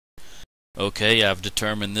Okay, I've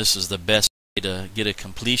determined this is the best way to get a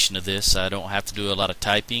completion of this. I don't have to do a lot of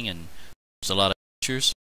typing and there's a lot of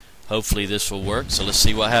pictures. Hopefully this will work, so let's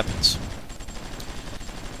see what happens.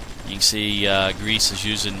 You can see Greece is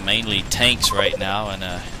using mainly tanks right now, and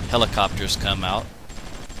helicopters come out.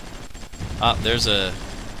 There's a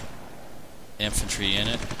infantry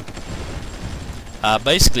unit.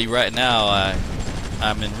 Basically right now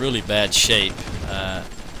I'm in really bad shape. I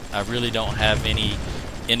really don't have any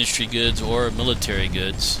industry goods or military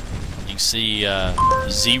goods. You can see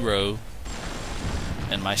 0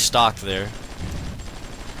 in my stock there.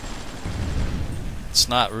 It's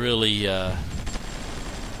not really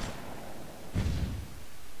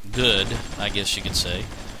good, I guess you could say.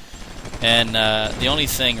 And the only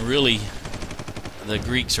thing really the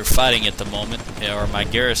Greeks are fighting at the moment are my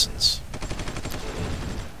garrisons.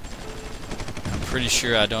 I'm pretty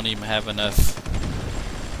sure I don't even have enough.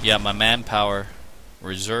 Yeah, my manpower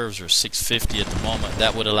reserves are 650 at the moment.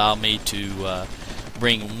 That would allow me to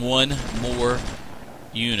bring one more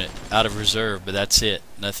unit out of reserve, but that's it,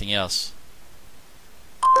 nothing else.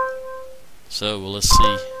 So, well, let's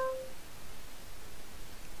see.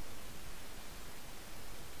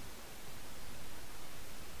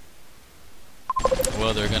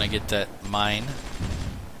 Well, they're gonna get that mine.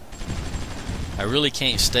 I really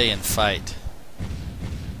can't stay and fight.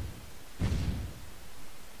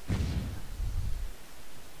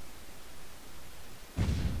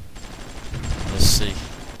 Let's see.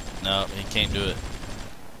 No, he can't do it.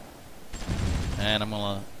 And I'm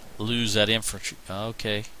gonna lose that infantry.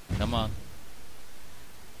 Okay, come on.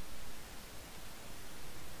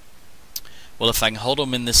 Well, if I can hold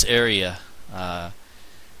them in this area,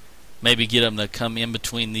 maybe get them to come in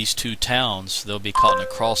between these two towns, they'll be caught in a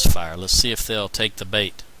crossfire. Let's see if they'll take the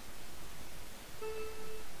bait.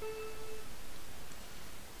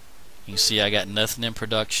 You can see I got nothing in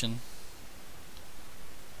production.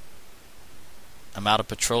 I'm out of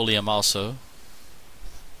petroleum also.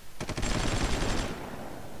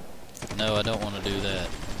 No, I don't want to do that.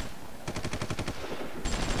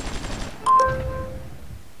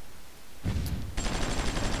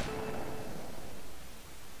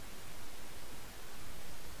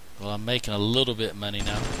 Well, I'm making a little bit money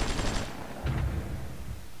now.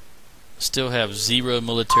 Still have 0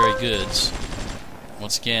 military goods.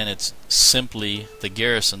 Once again, it's simply the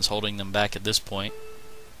garrisons holding them back at this point.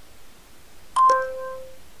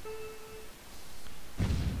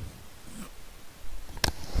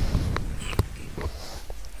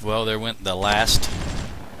 Well, there went the last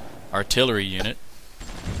artillery unit.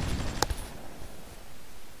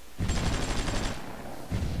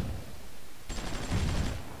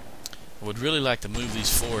 I would really like to move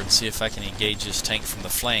these forward and see if I can engage this tank from the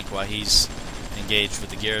flank while he's engaged with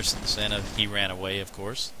the garrisons, and he ran away, of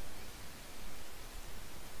course.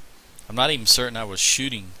 I'm not even certain I was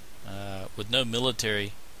shooting with no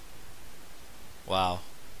military. Wow.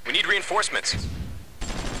 We need reinforcements.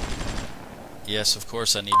 Yes, of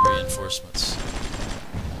course I need reinforcements,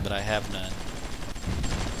 but I have none.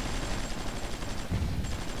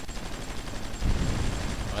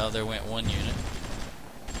 Well, there went one unit.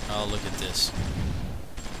 Oh, look at this.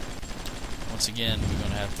 Once again, we're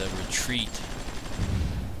going to have to retreat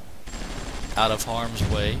out of harm's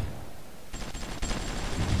way.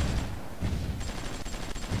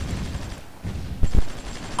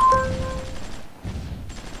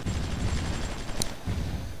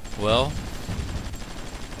 Well,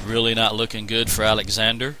 really not looking good for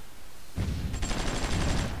Alexander.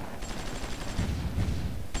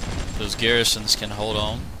 Those garrisons can hold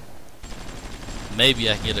on. Maybe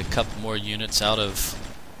I can get a couple more units out of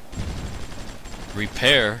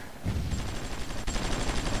repair,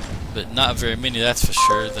 but not very many, that's for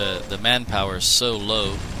sure. The manpower is so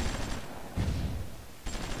low.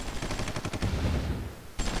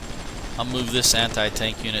 I'll move this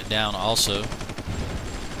anti-tank unit down also.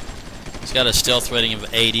 He's got a stealth rating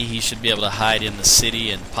of 80. He should be able to hide in the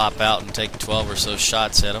city and pop out and take 12 or so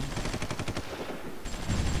shots at him.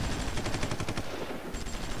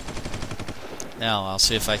 Now I'll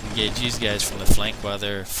see if I can engage these guys from the flank while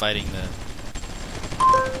they're fighting the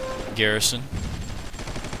garrison.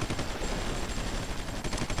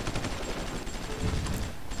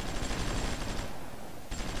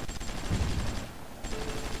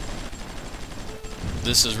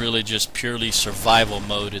 This is really just purely survival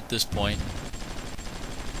mode at this point.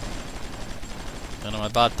 And I'm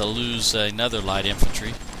about to lose another light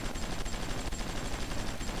infantry.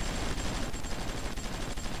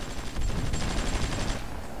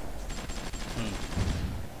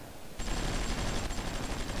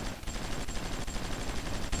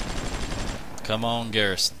 Come on,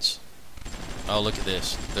 garrisons. Oh, look at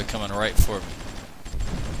this. They're coming right for me.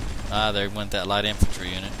 Ah, there went that light infantry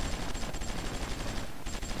unit.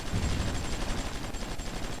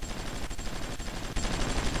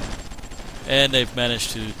 And they've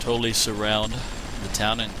managed to totally surround the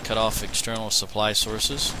town and cut off external supply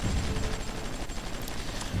sources.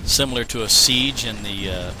 Similar to a siege in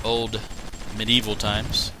the old medieval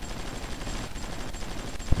times.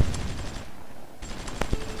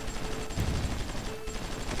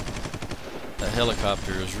 That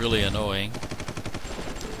helicopter is really annoying.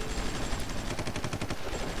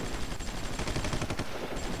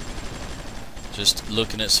 Just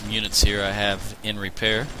looking at some units here I have in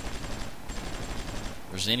repair. If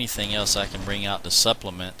there's anything else I can bring out to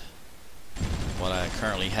supplement what I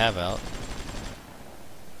currently have out.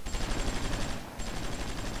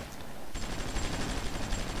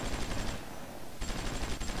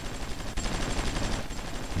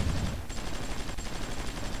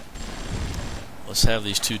 Let's have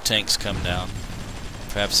these 2 tanks come down.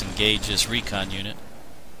 Perhaps engage this recon unit.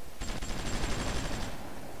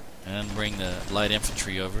 And bring the light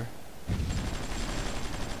infantry over.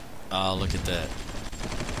 Oh, look at that.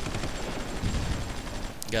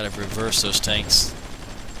 Gotta reverse those tanks.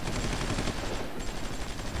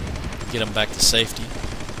 Get them back to safety.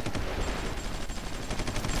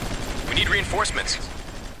 We need reinforcements.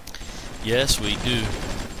 Yes, we do.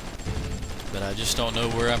 But I just don't know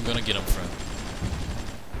where I'm gonna get them from.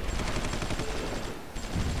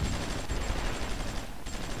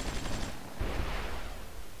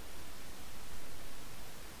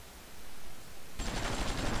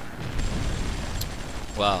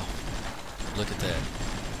 Wow, look at that.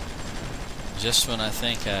 Just when I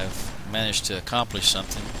think I've managed to accomplish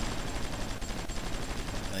something,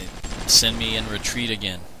 they send me in retreat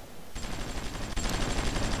again.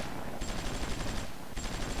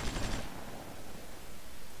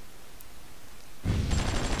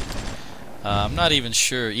 I'm not even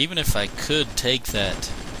sure, even if I could take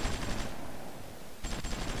that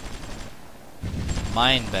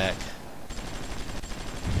mine back,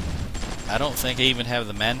 I don't think I even have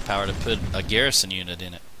the manpower to put a garrison unit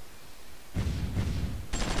in it.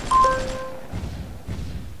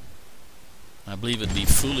 I believe it'd be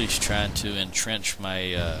foolish trying to entrench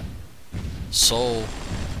my sole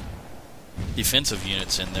defensive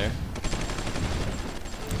units in there.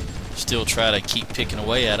 Still try to keep picking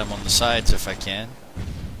away at them on the sides if I can.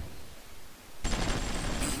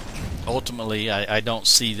 Ultimately, I don't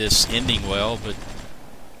see this ending well, but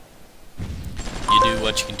you do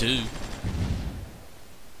what you can do.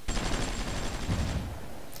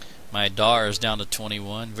 My DAR is down to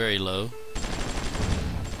 21, very low.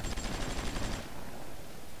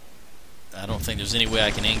 I don't think there's any way I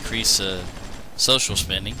can increase social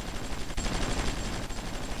spending.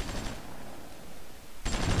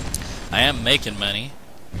 I am making money.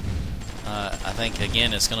 I think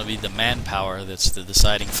again it's going to be the manpower that's the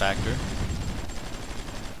deciding factor.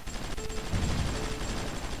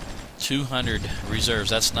 200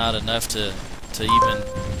 reserves, that's not enough to even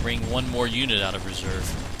bring one more unit out of reserve.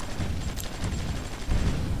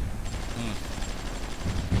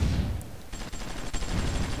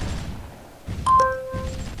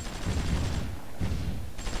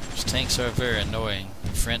 These tanks are very annoying.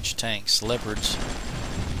 French tanks, leopards.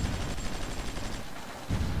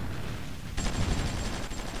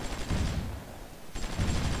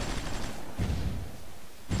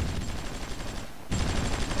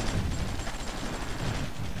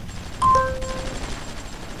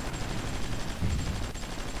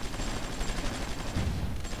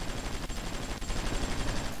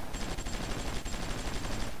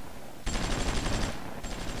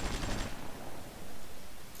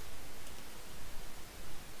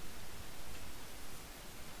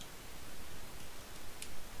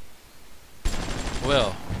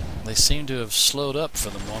 Well, they seem to have slowed up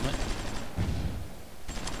for the moment.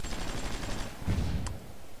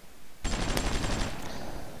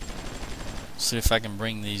 See if I can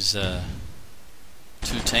bring these 2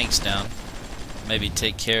 tanks down. Maybe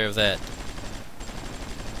take care of that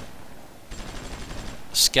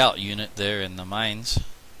scout unit there in the mines.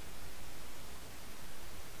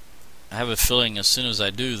 I have a feeling as soon as I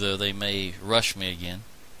do, though, they may rush me again.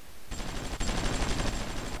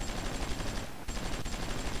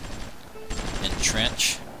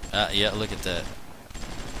 Entrench. Yeah, look at that.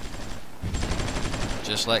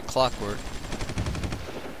 Just like clockwork.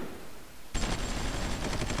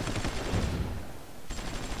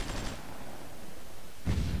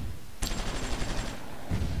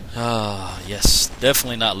 Ah, yes,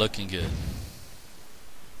 definitely not looking good.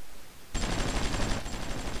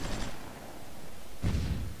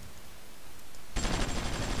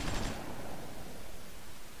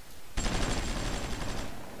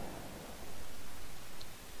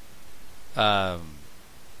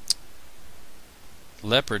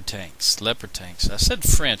 Leopard tanks. I said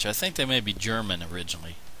French. I think they may be German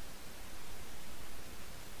originally.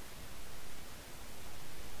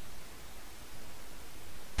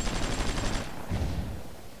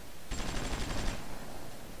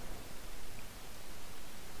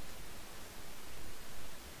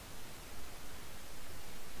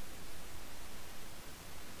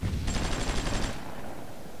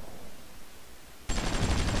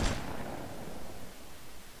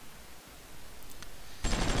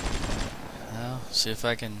 See if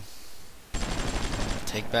I can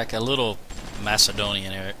take back a little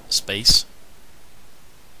Macedonian space.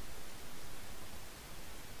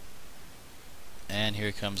 And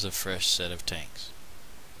here comes a fresh set of tanks.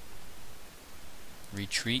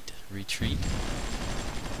 Retreat, retreat.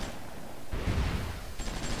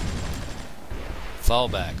 Fall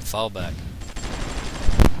back, fall back.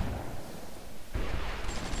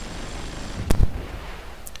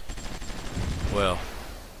 Well,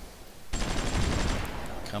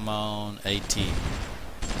 come on, AT.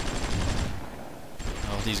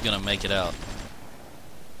 Oh, he's gonna make it out.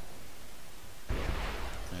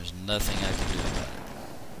 There's nothing I can do about it.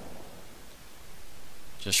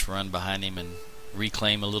 Just run behind him and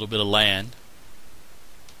reclaim a little bit of land.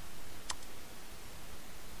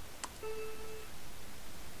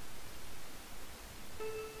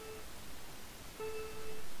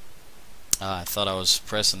 I thought I was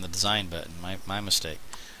pressing the design button. My mistake.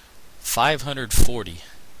 540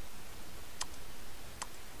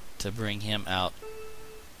 to bring him out.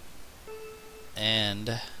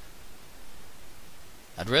 And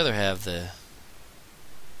I'd rather have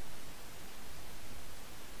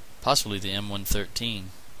possibly the M113.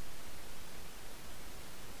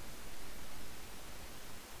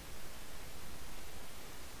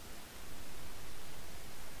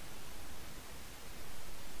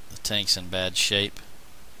 The tank's in bad shape.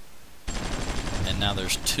 And now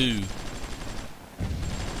there's 2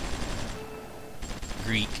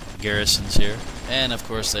 Greek garrisons here. And of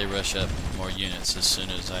course they rush up more units as soon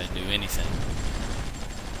as I do anything.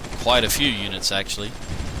 Quite a few units actually.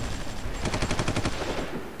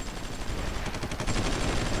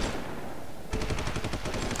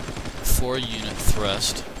 4-unit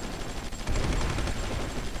thrust.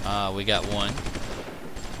 We got 1.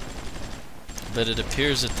 But it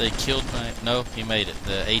appears that they killed my... No, he made it.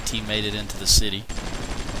 The AT made it into the city.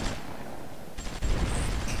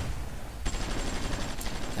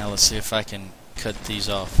 Now let's see if I can cut these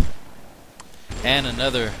off. And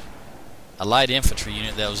a light infantry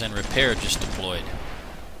unit that was in repair just deployed.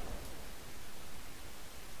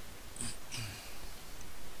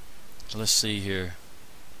 Let's see here.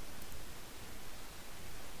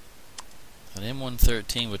 An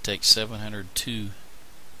M113 would take 702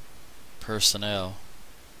 personnel,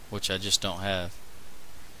 which I just don't have.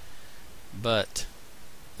 But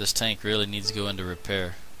this tank really needs to go into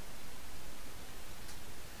repair.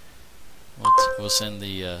 We'll send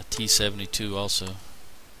the T-72 also.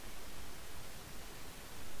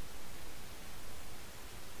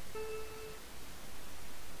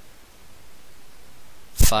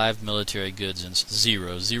 Five military goods and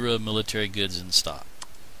zero military goods in stock.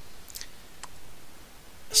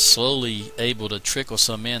 Slowly able to trickle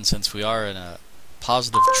some in since we are in a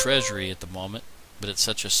positive treasury at the moment, but it's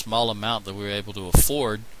such a small amount that we're able to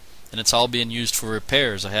afford, and it's all being used for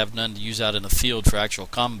repairs. I have none to use out in the field for actual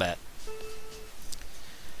combat.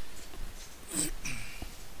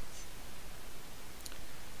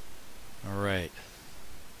 Alright.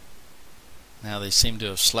 Now they seem to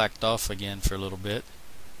have slacked off again for a little bit.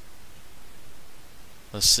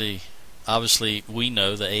 Let's see. Obviously, we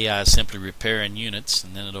know the AI is simply repairing units,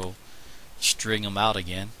 and then it'll string them out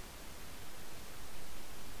again.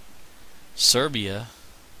 Serbia,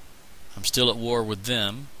 I'm still at war with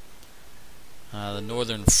them. The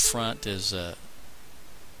northern front is...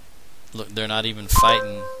 look, they're not even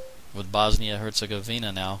fighting with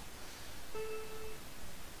Bosnia-Herzegovina now.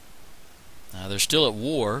 They're still at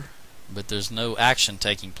war, but there's no action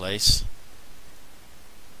taking place.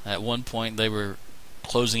 At one point, they were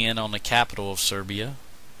closing in on the capital of Serbia.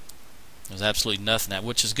 There's absolutely nothing,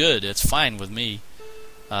 which is good. It's fine with me,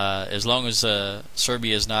 as long as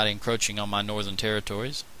Serbia is not encroaching on my northern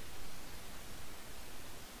territories.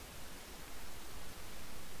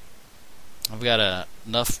 I've got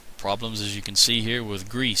enough problems, as you can see here, with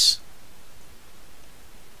Greece.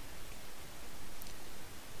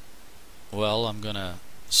 Well, I'm gonna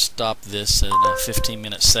stop this in a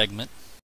 15-minute segment.